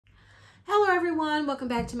everyone, welcome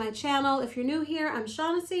back to my channel. If you're new here, I'm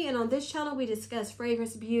Shaughnessy, and on this channel we discuss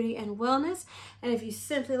fragrance, beauty, and wellness. And if you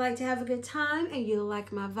simply like to have a good time and you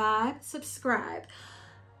like my vibe, subscribe.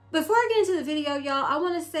 Before I get into the video, y'all, I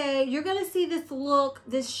want to say you're going to see this look,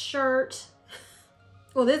 this shirt.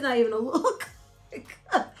 Well, this is not even a look. I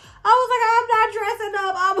was like, I'm not dressing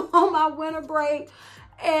up. I'm on my winter break.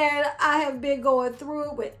 And I have been going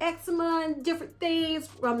through it with eczema and different things,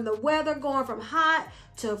 from the weather going from hot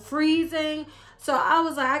to freezing. So I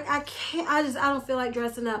was like, I don't feel like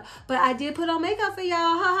dressing up. But I did put on makeup for y'all,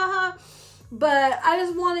 ha ha ha. But I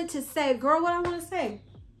just wanted to say, girl, what I want to say.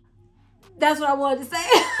 That's what I wanted to say.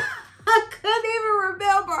 I couldn't even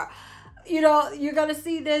remember. You know, you're going to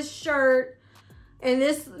see this shirt and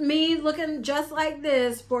this me looking just like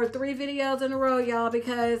this for 3 videos in a row, y'all,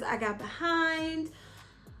 because I got behind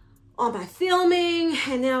on my filming,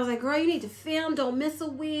 and then I was like, girl, you need to film, don't miss a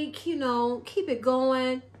week, you know, keep it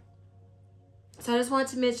going. So I just wanted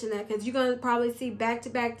to mention that, because you're going to probably see back to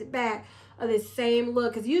back to back of this same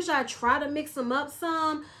look, because usually I try to mix them up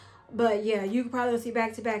some, but yeah, you can probably see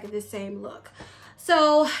back to back of this same look.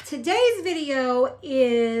 So today's video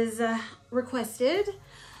is requested.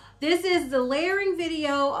 This is the layering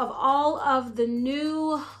video of all of the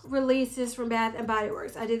new releases from Bath & Body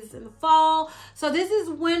Works. I did this in the fall. So this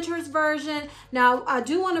is winter's version. Now, I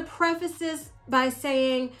do want to preface this by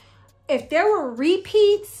saying, if there were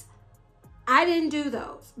repeats, I didn't do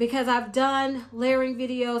those because I've done layering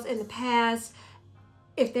videos in the past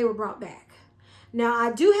if they were brought back. Now,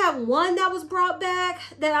 I do have one that was brought back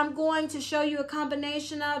that I'm going to show you a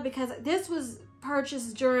combination of, because this was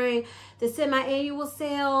purchased during the semi-annual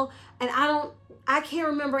sale, and I can't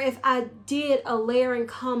remember if I did a layering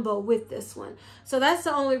combo with this one. So that's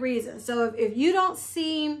the only reason. So if you don't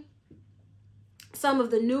see some of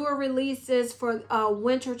the newer releases for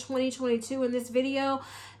winter 2022 in this video,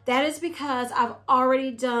 that is because I've already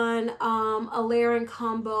done a layering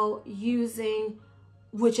combo using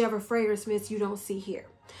whichever fragrance mist you don't see here.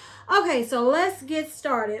 Okay, so let's get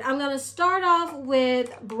started. I'm going to start off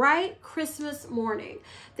with Bright Christmas Morning.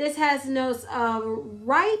 This has notes of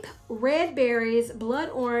ripe red berries, blood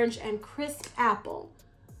orange, and crisp apple.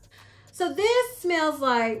 So this smells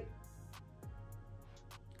like,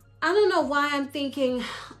 I don't know why I'm thinking,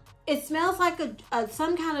 it smells like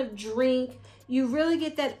some kind of drink. You really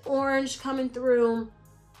get that orange coming through.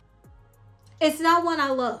 It's not one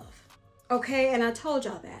I love, okay? And I told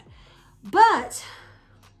y'all that. But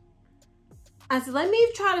I said, let me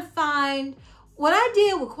try to find what I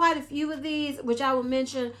did with quite a few of these, which I will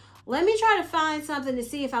mention. Let me try to find something to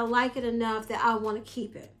see if I like it enough that I want to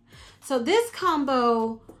keep it. So this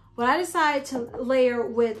combo, what I decided to layer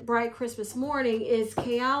with Bright Christmas Morning is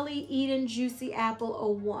Kayali Eden Juicy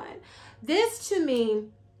Apple 01. This to me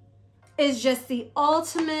is just the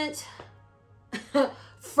ultimate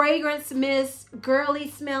fragrance mist, girly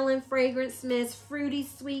smelling fragrance mist, fruity,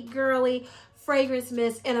 sweet, girly fragrance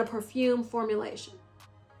mist in a perfume formulation.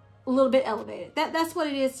 A little bit elevated. That's what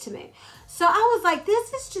it is to me. So I was like,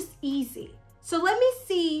 this is just easy. So let me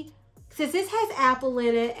see, since this has apple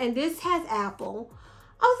in it and this has apple,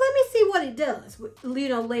 let me see what it does, you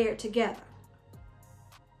know, layered together.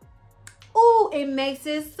 Oh, it makes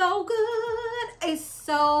it so good. It's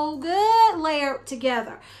so good layered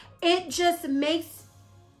together. It just makes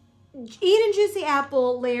Eden Juicy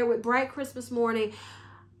Apple layered with Bright Christmas Morning,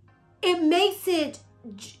 it makes it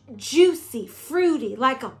juicy, fruity,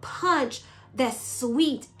 like a punch that's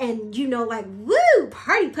sweet and, you know, like, woo,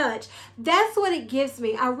 party punch. That's what it gives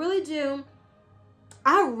me. I really do.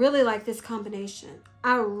 I really like this combination.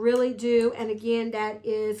 I really do. And again, that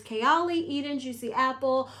is Kayali Eden Juicy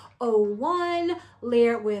Apple 01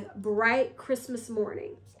 layered with Bright Christmas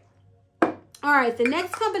Morning. All right, the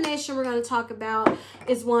next combination we're going to talk about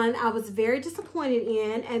is one I was very disappointed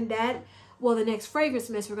in, and that, well, the next fragrance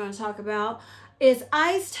mist we're going to talk about is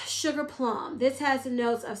Iced Sugar Plum. This has the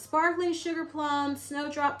notes of sparkling sugar plum,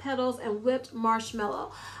 snowdrop petals, and whipped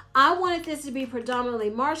marshmallow. I wanted this to be predominantly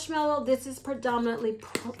marshmallow. This is predominantly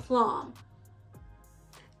plum.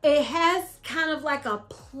 It has kind of like a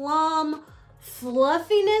plum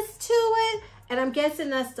fluffiness to it, and I'm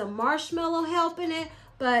guessing that's the marshmallow helping it,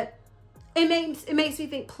 but it makes me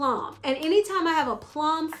think plum. And anytime I have a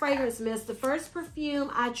plum fragrance mist, the first perfume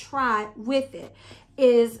I try with it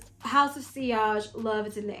is House of Sillage, Love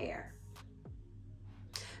is in the Air.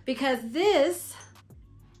 Because this,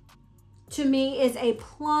 to me, is a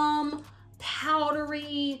plum,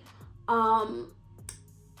 powdery, kind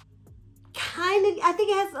of, I think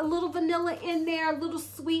it has a little vanilla in there, a little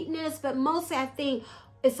sweetness, but mostly I think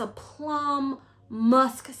it's a plum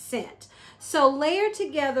musk scent. So layered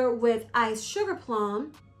together with Iced Sugar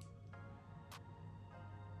Plum,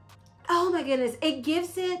 oh my goodness, it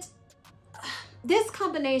gives it, this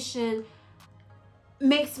combination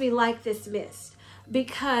makes me like this mist,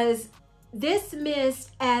 because this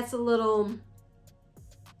mist adds a little,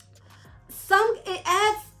 it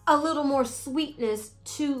adds a little more sweetness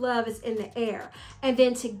to Love is in the Air. And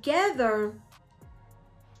then together,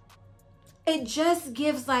 it just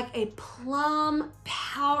gives like a plum,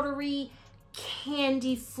 powdery,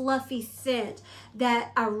 candy, fluffy scent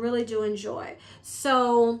that I really do enjoy.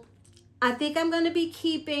 So I think I'm going to be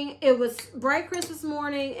keeping, it was Bright Christmas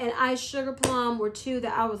Morning and Iced Sugar Plum were two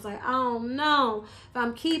that I was like, I don't know if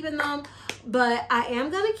I'm keeping them, but I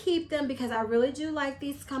am going to keep them because I really do like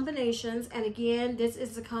these combinations. And again, this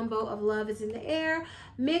is the combo of Love is in the Air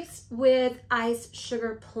mixed with Iced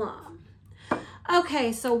Sugar Plum.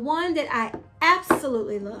 Okay, so one that I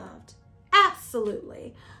absolutely loved,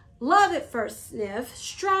 absolutely love at first sniff,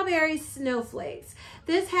 Strawberry Snowflakes.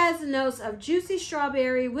 This has notes of juicy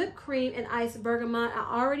strawberry, whipped cream, and iced bergamot.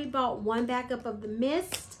 I already bought one backup of the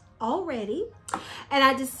mist already. And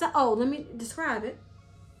I just, oh, let me describe it.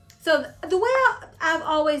 So the way I've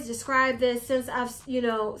always described this since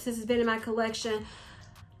since it's been in my collection,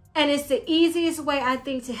 and it's the easiest way I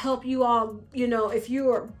think to help you all, if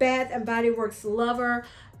you're a Bath and Body Works lover,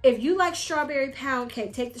 if you like strawberry pound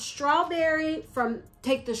cake, take the strawberry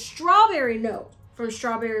note from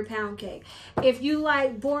strawberry pound cake. If you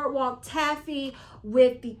like boardwalk taffy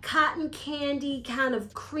with the cotton candy kind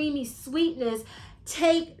of creamy sweetness,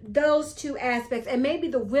 take those two aspects and maybe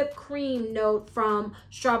the whipped cream note from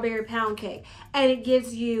strawberry pound cake, and it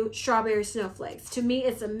gives you strawberry snowflakes. To me,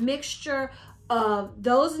 it's a mixture of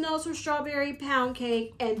those notes from strawberry pound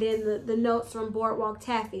cake and then the notes from boardwalk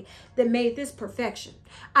taffy that made this perfection.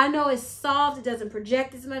 I know it's soft, it doesn't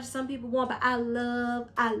project as much as some people want, but I love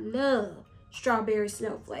strawberry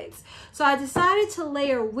snowflakes. So I decided to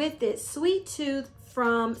layer with it Sweet Tooth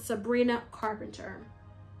from Sabrina Carpenter.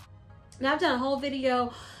 Now I've done a whole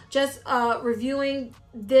video just reviewing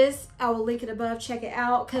this. I will link it above, check it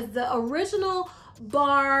out, because the original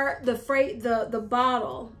bar, the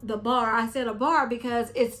bar, I said a bar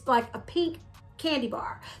because it's like a pink candy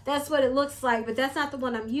bar. That's what it looks like, but that's not the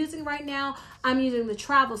one I'm using right now. I'm using the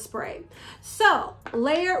travel spray. So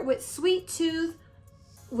layer with Sweet Tooth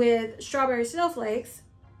with strawberry snowflakes.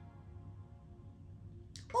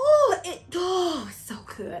 Oh, it's so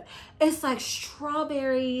good. It's like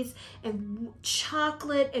strawberries and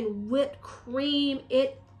chocolate and whipped cream.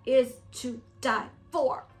 It is to die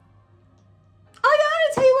for. Oh, y'all, I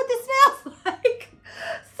didn't tell you what this smells like.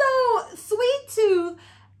 So Sweet Tooth,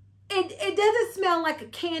 it doesn't smell like a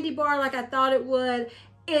candy bar like I thought it would.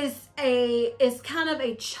 It's kind of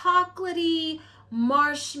a chocolatey,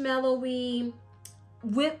 marshmallowy,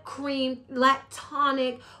 whipped cream,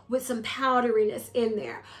 lactonic with some powderiness in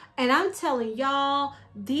there. And I'm telling y'all,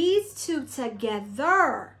 these two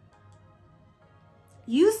together,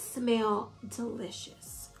 you smell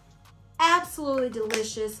delicious. Absolutely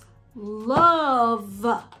delicious.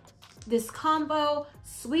 Love this combo,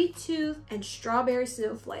 Sweet Tooth and Strawberry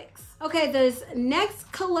Snowflakes. Okay, this next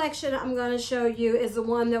collection I'm going to show you is the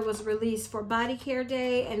one that was released for Body Care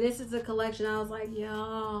Day. And this is a collection I was like,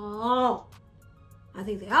 y'all, I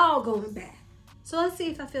think they're all going bad. So let's see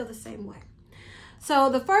if I feel the same way. So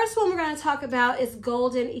the first one we're going to talk about is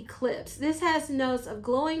Golden Eclipse. This has notes of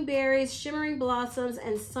glowing berries, shimmering blossoms,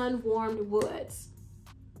 and sun-warmed woods.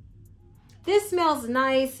 This smells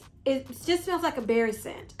nice. It just smells like a berry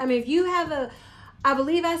scent. I mean, if you have I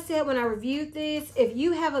believe I said when I reviewed this, if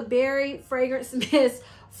you have a berry fragrance mist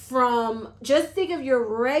from, just think of your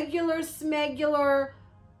regular smegular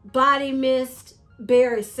body mist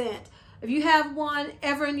berry scent. If you have one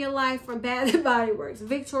ever in your life from Bath and Body Works,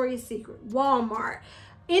 Victoria's Secret, Walmart,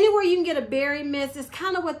 anywhere you can get a berry mist, is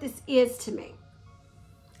kind of what this is to me.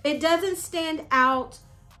 It doesn't stand out,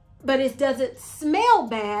 but it doesn't smell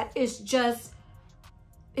bad. It's just,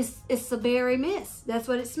 it's a berry mist. That's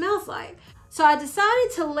what it smells like. So I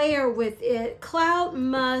decided to layer with it Cloud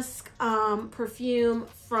Musk perfume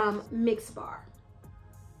from Mix Bar.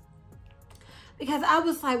 Because I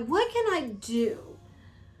was like, what can I do?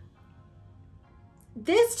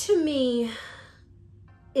 This to me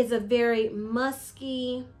is a very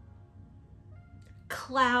musky,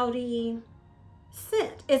 cloudy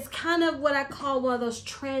scent. It's kind of what I call one of those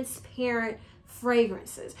transparent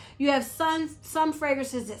fragrances. You have some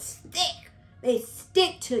fragrances that stick. They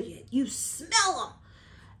stick to you. You smell them.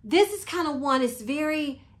 This is kind of one, it's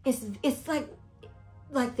very, it's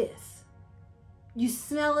like this. You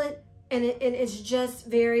smell it and it's just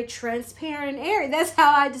very transparent and airy. That's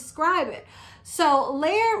how I describe it. So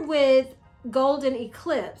layered with Golden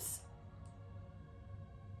Eclipse,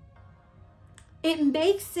 it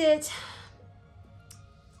makes it,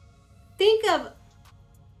 think of,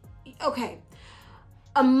 okay,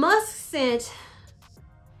 a musk scent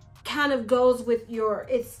kind of goes with your,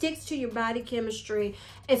 it sticks to your body chemistry.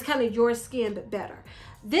 It's kind of your skin, but better.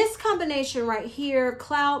 This combination right here,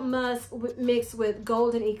 Cloud Musk mixed with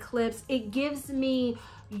Golden Eclipse, it gives me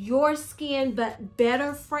your skin, but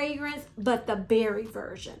better fragrance, but the berry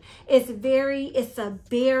version. It's a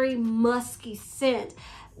berry musky scent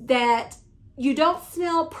that you don't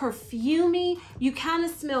smell perfumey. You kind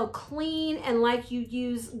of smell clean and like you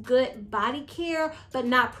use good body care, but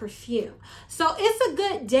not perfume. So it's a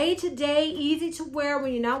good day-to-day, easy to wear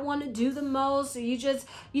when you not want to do the most, or you just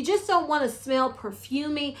don't want to smell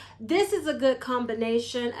perfumey. This is a good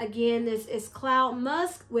combination. Again, this is Cloud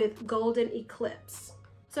Musk with Golden Eclipse.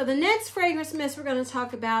 So the next fragrance mist we're going to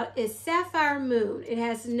talk about is Sapphire Moon. It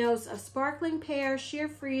has notes of sparkling pear, sheer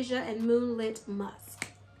freesia, and moonlit musk.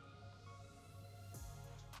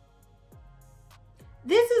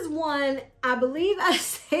 This is one, I believe I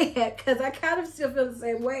said, because I kind of still feel the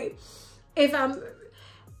same way.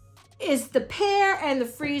 It's the pear and the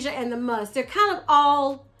freesia and the musk. They're kind of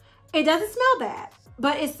all, it doesn't smell bad,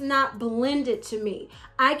 but it's not blended to me.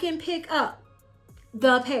 I can pick up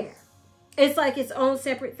the pear. It's like its own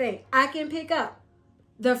separate thing. I can pick up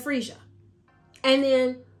the freesia. And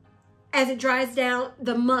then as it dries down,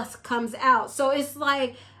 the musk comes out. So it's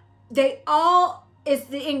like it's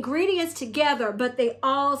the ingredients together, but they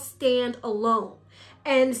all stand alone.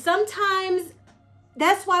 And sometimes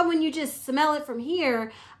that's why when you just smell it from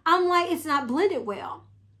here, I'm like, it's not blended well.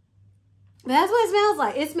 But that's what it smells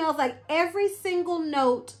like. It smells like every single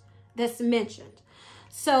note that's mentioned.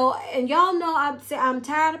 So, and y'all know I'm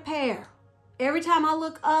tired of pear. Every time I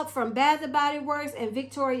look up from Bath & Body Works and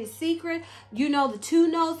Victoria's Secret, you know the two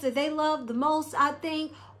notes that they love the most, I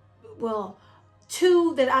think, well,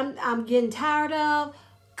 two that I'm getting tired of,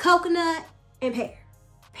 coconut and pear.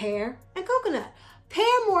 Pear and coconut.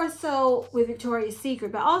 Pear more so with Victoria's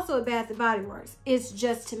Secret, but also at Bath & Body Works. It's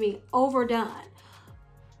just, to me, overdone.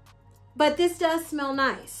 But this does smell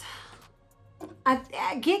nice. I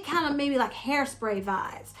get kind of maybe like hairspray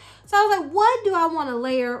vibes. So I was like, what do I want to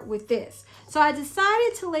layer with this? So I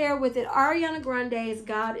decided to layer with it Ariana Grande's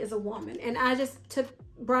God is a Woman. And I just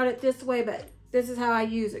brought it this way, but this is how I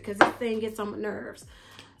use it because this thing gets on my nerves.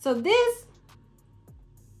 So this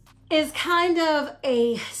is kind of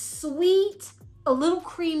a sweet, a little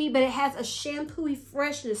creamy, but it has a shampoo-y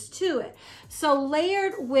freshness to it. So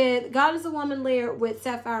layered with God is a Woman, layered with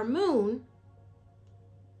Sapphire Moon,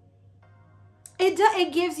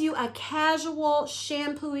 it gives you a casual,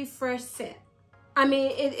 shampoo-y, fresh scent. I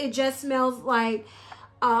mean, it just smells like,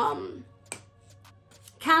 kind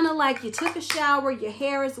of like you took a shower, your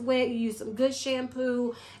hair is wet, you use some good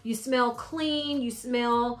shampoo, you smell clean, you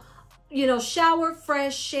smell, you know, shower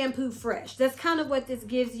fresh, shampoo fresh. That's kind of what this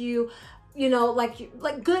gives you, you know, like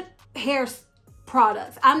good hair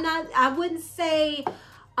products. I wouldn't say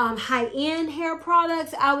high-end hair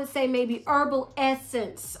products. I would say maybe Herbal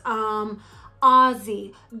Essence,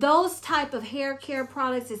 Aussie, those type of hair care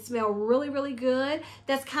products that smell really, really good.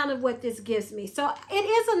 That's kind of what this gives me. So it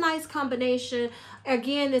is a nice combination.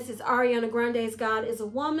 Again, this is Ariana Grande's God is a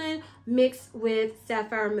Woman mixed with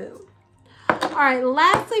Sapphire Moon. All right,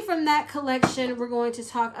 lastly from that collection, we're going to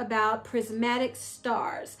talk about Prismatic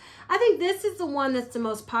Stars. I think this is the one that's the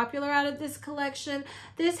most popular out of this collection.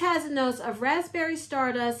 This has notes of Raspberry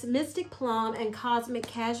Stardust, Mystic Plum, and Cosmic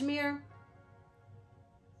Cashmere.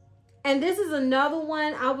 And this is another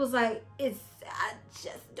one, I was like, I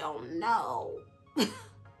just don't know.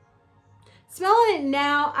 Smelling it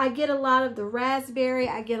now, I get a lot of the raspberry,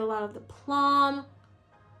 I get a lot of the plum.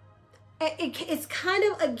 It's kind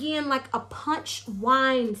of, again, like a punch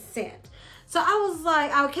wine scent. So I was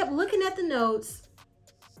like, I kept looking at the notes.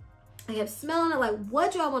 I kept smelling it, like,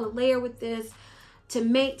 what do I want to layer with this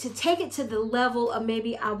to take it to the level of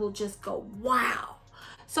maybe I will just go, wow.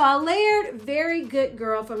 So I layered Very Good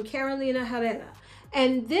Girl from Carolina Herrera.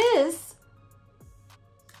 And this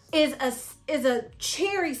is a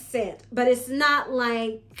cherry scent, but it's not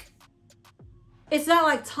like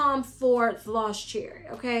Tom Ford's Lost Cherry,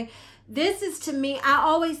 okay? This is, to me, I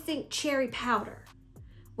always think cherry powder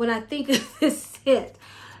when I think of this scent.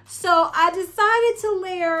 So I decided to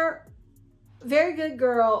layer Very Good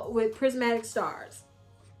Girl with Prismatic Stars.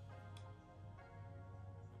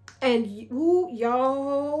 And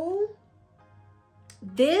y'all,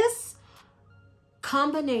 this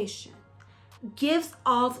combination gives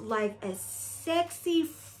off like a sexy,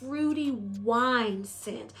 fruity wine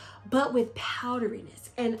scent, but with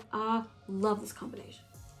powderiness. And I love this combination.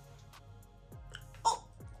 Oh,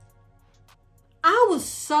 I I was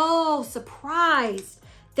so surprised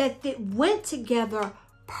that it went together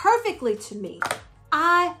perfectly to me.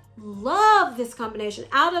 I love this combination.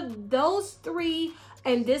 Out of those three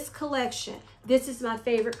and this collection, this is my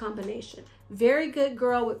favorite combination. Very Good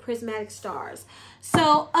Girl with Prismatic Stars.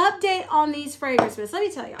 So, update on these fragrances. Let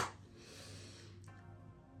me tell y'all.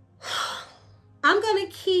 I'm going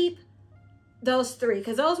to keep those three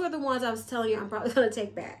because those were the ones I was telling you I'm probably going to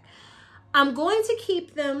take back. I'm going to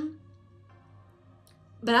keep them.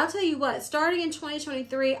 But I'll tell you what, starting in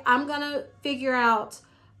 2023, I'm going to figure out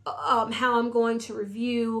how I'm going to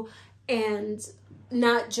review and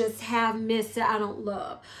not just have mists that I don't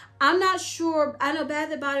love. I'm not sure. I know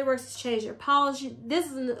Bath & Body Works has changed their policy.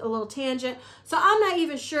 This is a little tangent. So I'm not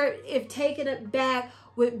even sure if taking it back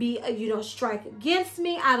would be a, strike against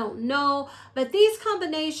me. I don't know. But these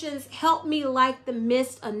combinations help me like the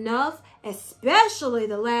mist enough, especially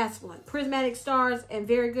the last one, Prismatic Stars and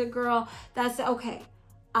Very Good Girl. That's okay.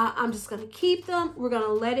 I'm just going to keep them. We're going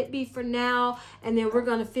to let it be for now. And then we're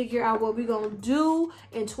going to figure out what we're going to do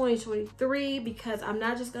in 2023 because I'm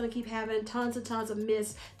not just going to keep having tons and tons of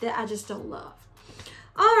mist that I just don't love.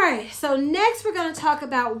 All right. So next we're going to talk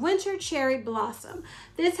about Winter Cherry Blossom.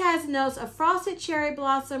 This has notes of frosted cherry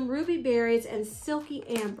blossom, ruby berries, and silky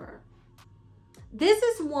amber. This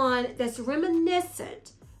is one that's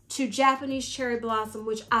reminiscent to Japanese Cherry Blossom,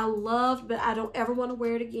 which I loved, but I don't ever want to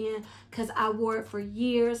wear it again because I wore it for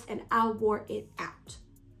years and I wore it out.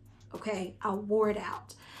 Okay, I wore it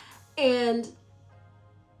out. And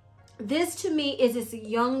this to me is its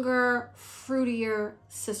younger, fruitier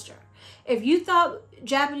sister. If you thought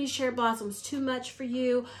Japanese Cherry Blossom was too much for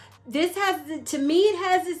you, this has, to me, it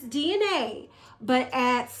has this DNA, but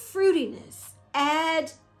add fruitiness,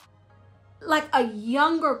 add like a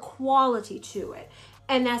younger quality to it.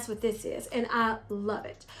 And that's what this is. And I love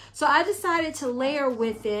it. So I decided to layer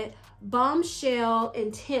with it Bombshell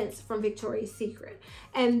Intense from Victoria's Secret.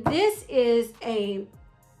 And this is a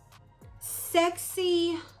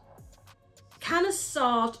sexy, kind of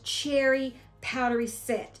soft, cherry, powdery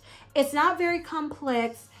scent. It's not very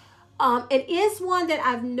complex. It is one that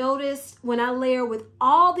I've noticed when I layer with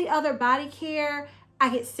all the other body care, I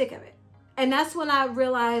get sick of it. And that's when I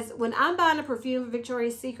realized when I'm buying a perfume from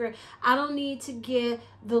Victoria's Secret, I don't need to get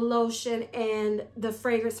the lotion and the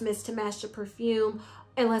fragrance mist to match the perfume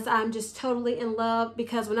unless I'm just totally in love.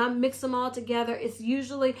 Because when I mix them all together, it's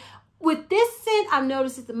usually, with this scent, I've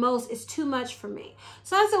noticed it the most, it's too much for me.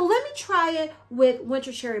 So I said, well, let me try it with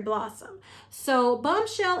Winter Cherry Blossom. So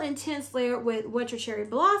Bombshell Intense layered with Winter Cherry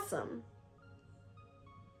Blossom.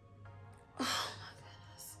 Oh my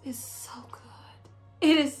goodness, it's so good.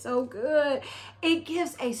 It is so good. It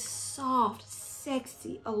gives a soft,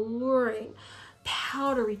 sexy, alluring,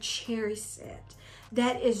 powdery cherry scent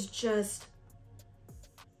that is just,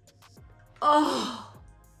 oh,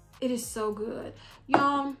 it is so good.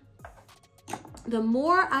 Y'all, the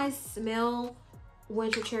more I smell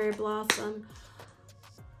Winter Cherry Blossom,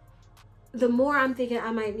 the more I'm thinking I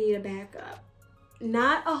might need a backup.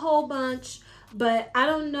 Not a whole bunch, but I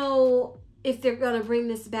don't know if they're going to bring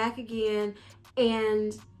this back again.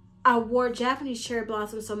 And I wore Japanese Cherry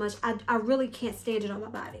Blossom so much, I really can't stand it on my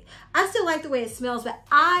body. I still like the way it smells, but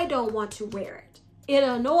I don't want to wear it. It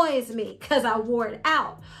annoys me because I wore it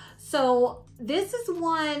out. So this is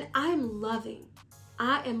one I'm loving.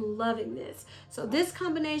 I am loving this. So this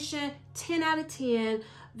combination, 10 out of 10.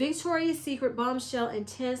 Victoria's Secret Bombshell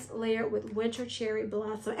Intense layered with Winter Cherry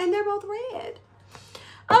Blossom. And they're both red.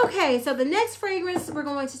 Okay, so the next fragrance we're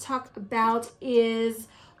going to talk about is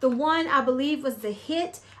the one I believe was the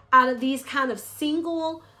hit out of these kind of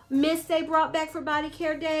single mists they brought back for Body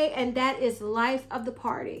Care Day, and that is Life of the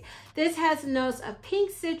Party. This has notes of pink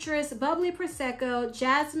citrus, bubbly prosecco,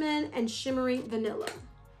 jasmine, and shimmery vanilla.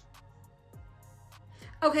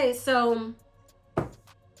 Okay, so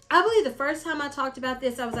I believe the first time I talked about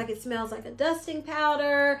this, I was like, it smells like a dusting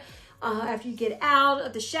powder. After you get out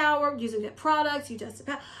of the shower using good products, you dust the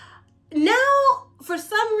powder. Now, for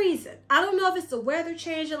some reason, I don't know if it's the weather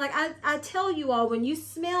changing. Like I tell you all, when you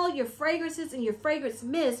smell your fragrances and your fragrance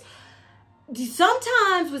mist,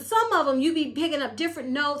 sometimes with some of them, you be picking up different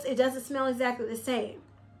notes. It doesn't smell exactly the same.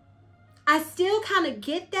 I still kind of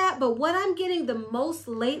get that, but what I'm getting the most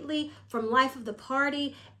lately from Life of the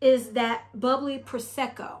Party is that bubbly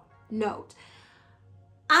Prosecco note.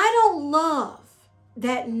 I don't love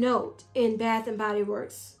that note in Bath & Body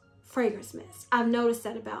Works fragrance mist. I've noticed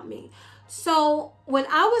that about me. So when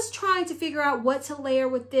I was trying to figure out what to layer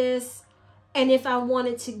with this and if I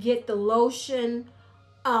wanted to get the lotion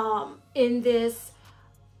in this,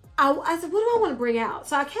 I said, what do I want to bring out?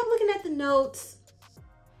 So I kept looking at the notes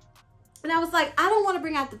And I was like, I don't want to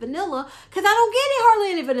bring out the vanilla because I don't get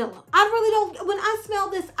hardly any vanilla. I really don't. When I smell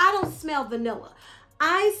this, I don't smell vanilla.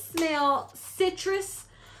 I smell citrus.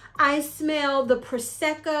 I smell the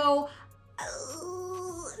Prosecco.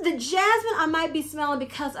 The jasmine I might be smelling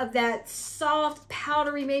because of that soft,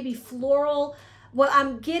 powdery, maybe floral. What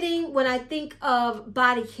I'm getting when I think of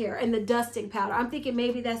body care and the dusting powder, I'm thinking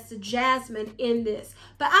maybe that's the jasmine in this.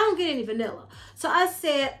 But I don't get any vanilla. So I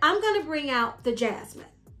said, I'm going to bring out the jasmine.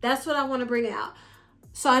 That's what I want to bring out.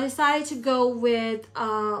 So I decided to go with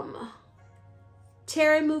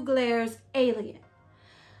Terry Mugler's Alien.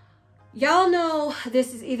 Y'all know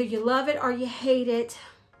this is either you love it or you hate it.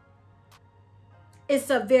 It's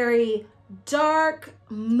a very dark,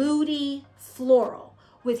 moody floral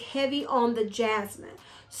with heavy on the jasmine.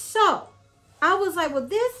 So I was like, well,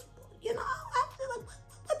 this, you know,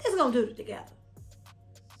 what this gonna do together?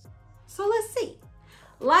 So let's see.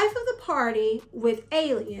 Life of the Party with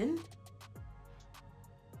Alien.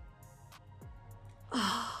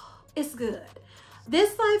 Oh, it's good.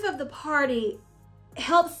 This Life of the Party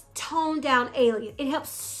helps tone down Alien. It helps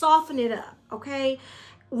soften it up, okay?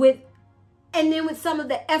 And then with some of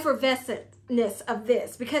the effervescentness of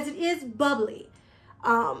this, because it is bubbly.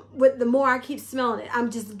 With the more I keep smelling it,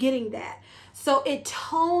 I'm just getting that. So it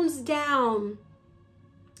tones down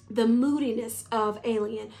the moodiness of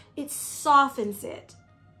Alien. It softens it.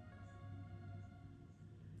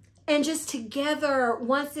 And just together,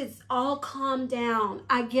 once it's all calmed down,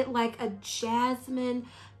 I get like a jasmine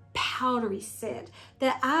powdery scent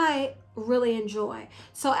that I really enjoy.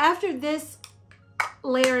 So after this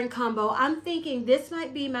layering combo, I'm thinking this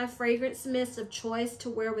might be my fragrance mist of choice to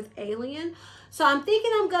wear with Alien. So I'm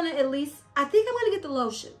thinking I'm gonna I think I'm gonna get the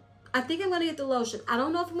lotion. I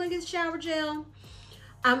don't know if I'm gonna get the shower gel.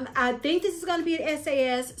 I think this is gonna be an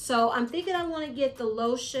SAS. So I'm thinking I wanna get the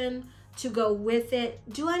lotion to go with it.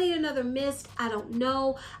 Do I need another mist? I don't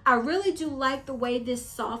know. I really do like the way this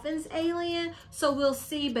softens Alien. So we'll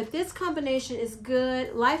see, but this combination is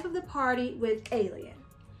good. Life of the Party with Alien.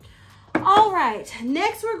 All right,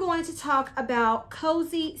 next we're going to talk about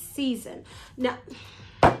Cozy Season. Now,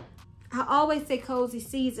 I always say Cozy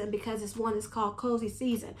Season because this one is called Cozy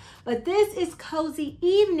Season, but this is Cozy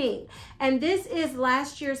Evening, and this is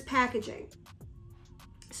last year's packaging.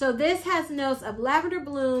 So this has notes of lavender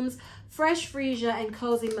blooms, fresh freesia, and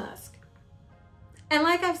cozy musk. And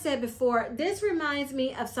like I've said before, this reminds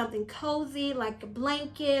me of something cozy, like a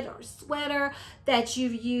blanket or sweater that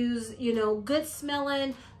you've used, you know, good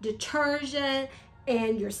smelling detergent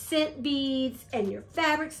and your scent beads and your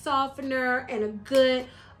fabric softener and a good,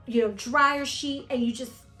 you know, dryer sheet, and you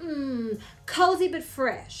just, cozy but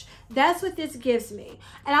fresh. That's what this gives me.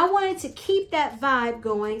 And I wanted to keep that vibe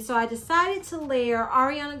going, so I decided to layer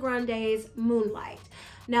Ariana Grande's Moonlight.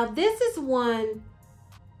 Now this is one,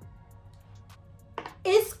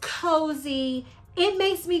 it's cozy. It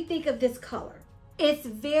makes me think of this color. It's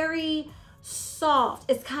very soft.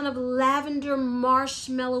 It's kind of lavender,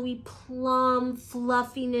 marshmallowy, plum,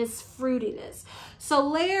 fluffiness, fruitiness. So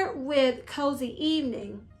layer with Cozy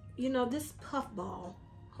Evening, you know, this puffball.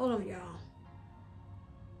 Hold on, y'all.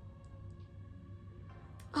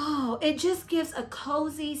 Oh, it just gives a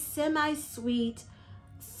cozy, semi-sweet,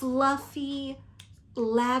 fluffy,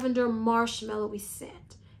 lavender, marshmallowy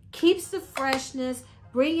scent. Keeps the freshness,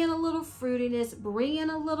 bring in a little fruitiness, bring in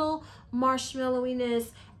a little marshmallowiness,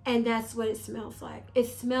 and that's what it smells like. It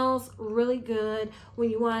smells really good when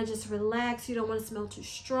you want to just relax. You don't want to smell too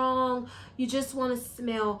strong. You just want to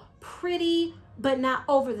smell pretty, but not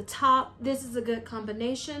over the top. This is a good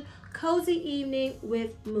combination. Cozy Evening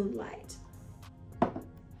with Moonlight.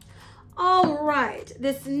 All right,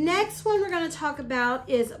 this next one we're going to talk about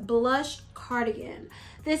is Blush Cardigan.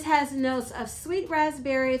 This has notes of sweet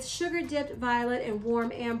raspberries, sugar dipped violet, and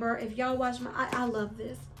warm amber. If y'all watch my, I love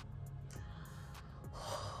this.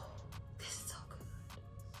 This is so good.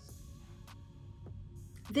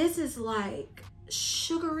 This is like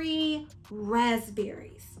sugary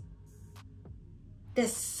raspberries.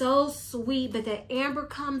 That's so sweet, but the amber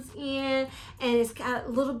comes in and it's got a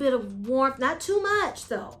little bit of warmth, not too much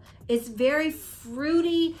though. It's very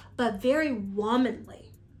fruity, but very womanly.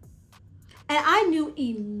 And I knew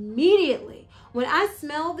immediately when I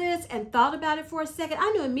smelled this and thought about it for a second, I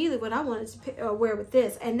knew immediately what I wanted to wear with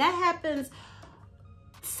this. And that happens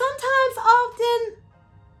sometimes, often,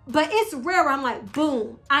 but it's rare where I'm like,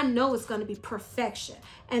 boom, I know it's going to be perfection.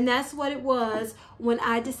 And that's what it was when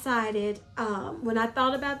I decided, when I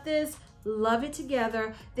thought about this, love it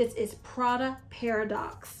together. This is Prada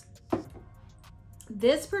Paradox.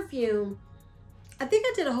 This perfume, I think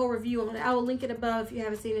I did a whole review on it. I will link it above if you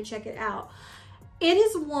haven't seen it, check it out. It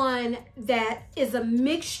is one that is a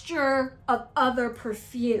mixture of other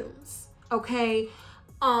perfumes, okay?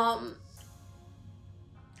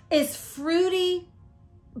 It's fruity,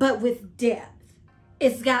 but with depth.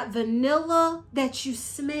 It's got vanilla that you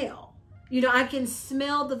smell. You know, I can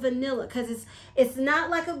smell the vanilla because it's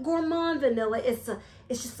not like a gourmand vanilla. It's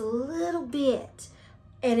just a little bit,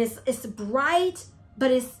 and it's bright,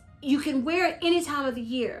 but you can wear it any time of the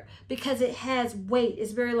year because it has weight.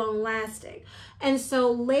 It's very long lasting. And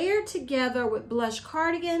so layered together with blush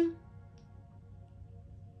cardigan.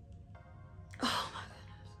 Oh my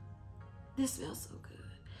goodness. This smells so good.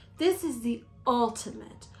 This is the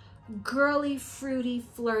ultimate girly, fruity,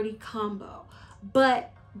 flirty combo.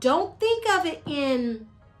 But don't think of it in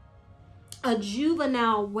a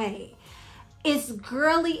juvenile way. It's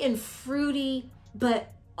girly and fruity,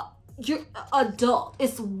 but you're adult.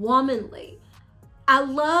 It's womanly. I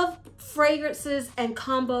love fragrances and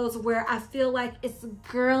combos where I feel like it's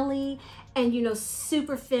girly and, you know,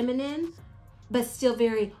 super feminine, but still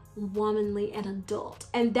very womanly and adult.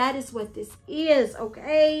 And that is what this is,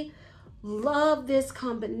 okay? Love this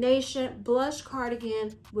combination. Blush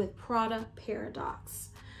cardigan with Prada Paradox.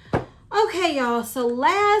 Okay, y'all. So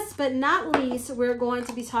last but not least, we're going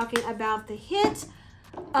to be talking about the hit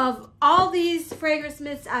of all these fragrance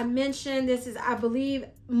mists I mentioned. This is, I believe,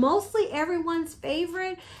 mostly everyone's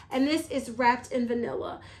favorite, and this is Wrapped in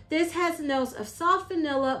Vanilla. This has notes of soft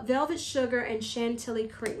vanilla, velvet sugar, and chantilly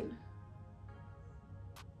cream.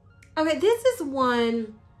 Okay, this is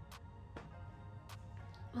one,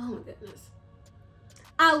 oh my goodness.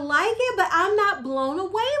 I like it, but I'm not blown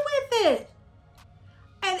away with it.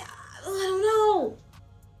 And I don't know.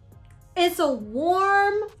 It's a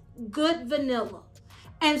warm, good vanilla.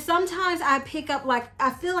 And sometimes I pick up, like,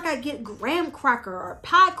 I feel like I get graham cracker or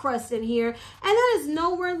pie crust in here. And that is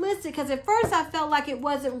nowhere listed. Because at first I felt like it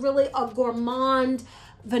wasn't really a gourmand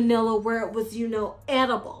vanilla where it was, you know,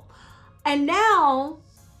 edible. And now,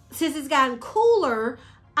 since it's gotten cooler,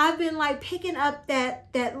 I've been like picking up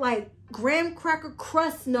that like graham cracker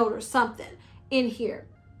crust note or something in here.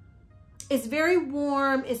 It's very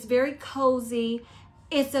warm. It's very cozy.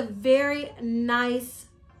 It's a very nice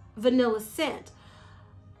vanilla scent.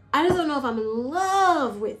 I just don't know if I'm in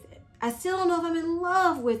love with it. I still don't know if I'm in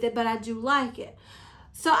love with it, but I do like it.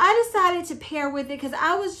 So I decided to pair with it because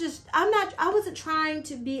I wasn't trying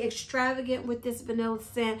to be extravagant with this vanilla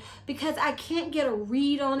scent because I can't get a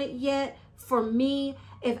read on it yet for me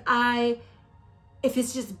if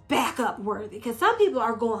it's just backup worthy. Because some people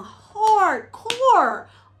are going hardcore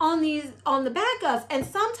on the backups, and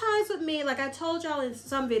sometimes with me, like I told y'all in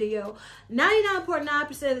some video,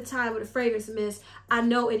 99.9% of the time with a fragrance mist, I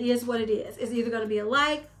know it is what it is. It's either going to be a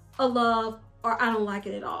like, a love, or I don't like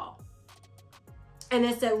it at all. And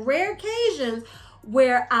it's at rare occasions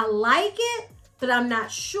where I like it, but I'm not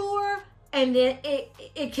sure, and then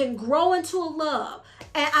it can grow into a love.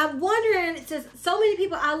 And I'm wondering, since so many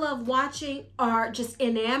people I love watching are just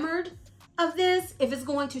enamored of this, if it's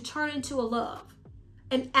going to turn into a love.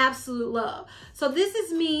 An absolute love. So this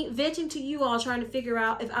is me venting to you all, trying to figure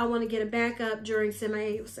out if I want to get a backup during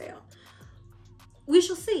semi-annual sale. We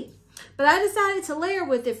shall see. But I decided to layer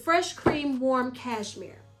with it Fresh Cream Warm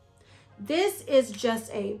Cashmere. This is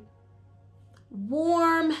just a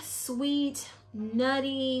warm, sweet,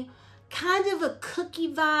 nutty, kind of a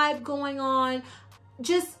cookie vibe going on.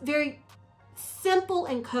 Just very simple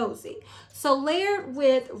and cozy. So layered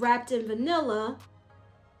with Wrapped in Vanilla.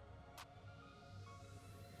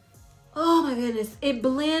 Oh my goodness, it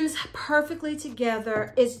blends perfectly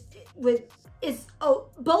together. Both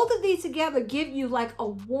of these together give you like a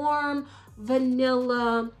warm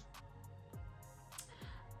vanilla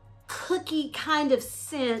cookie kind of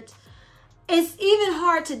scent. It's even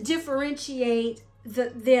hard to differentiate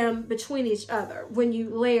them between each other when you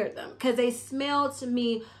layer them because they smell to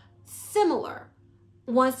me similar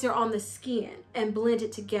once they're on the skin and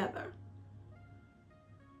blended together.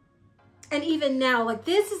 And even now, like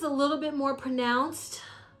this is a little bit more pronounced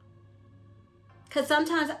because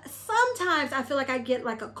sometimes I feel like I get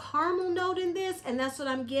like a caramel note in this, and that's what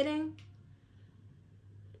I'm getting.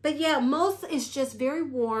 But yeah, most is just very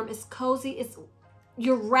warm. It's cozy.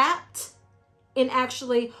 You're wrapped in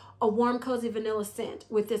actually a warm, cozy vanilla scent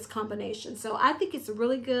with this combination. So I think it's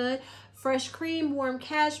really good. Fresh Cream Warm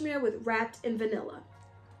Cashmere with Wrapped in Vanilla.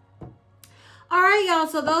 All right, y'all.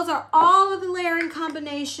 So those are all of the layering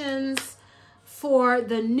combinations for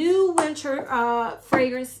the new winter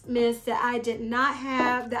fragrance mist that I did not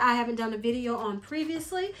have, that I haven't done a video on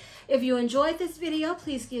previously. If you enjoyed this video,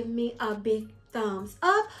 please give me a big thumbs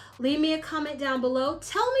up. Leave me a comment down below.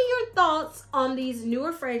 Tell me your thoughts on these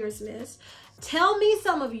newer fragrance mists. Tell me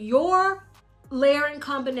some of your layering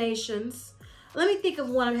combinations. Let me think of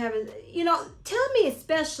one I'm having. You know, tell me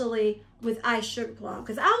especially with Ice Sugar Plum,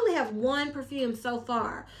 because I only have one perfume so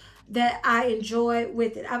far that I enjoy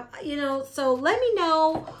with it. You know, so let me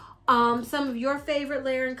know some of your favorite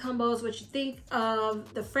layering combos, what you think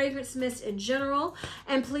of the fragrance mist in general.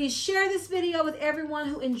 And please share this video with everyone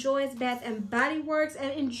who enjoys Bath and Body Works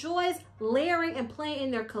and enjoys layering and playing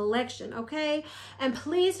in their collection, okay? And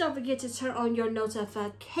please don't forget to turn on your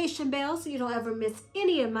notification bell so you don't ever miss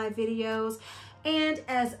any of my videos. And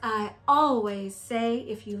as I always say,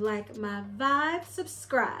 if you like my vibe,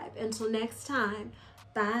 subscribe. Until next time,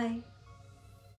 bye.